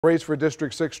Race for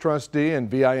District 6 trustee and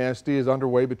visd is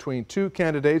underway between two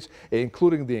candidates,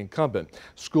 including the incumbent.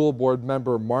 School board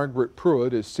member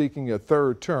Margaret-Pruett is seeking a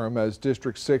third term as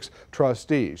District 6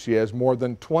 trustee. She has more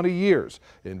than 20 years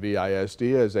in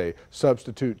visd as a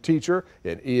substitute teacher,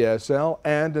 in ESL,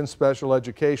 and in special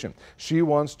education. She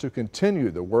wants to continue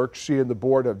the work she and the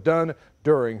board have done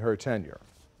during her tenure.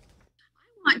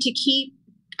 I want to keep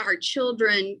our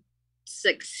children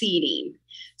succeeding.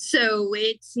 So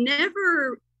it's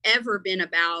never ever been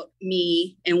about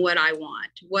me and what I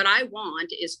want. What I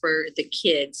want is for the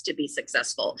kids to be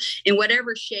successful in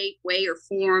whatever shape, way, or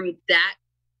form that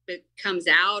comes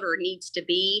out or needs to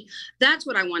be. That's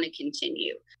what I want to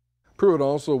continue. Pruett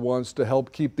also wants to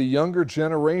help keep the younger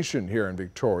generation here in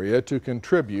Victoria to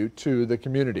contribute to the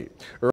community.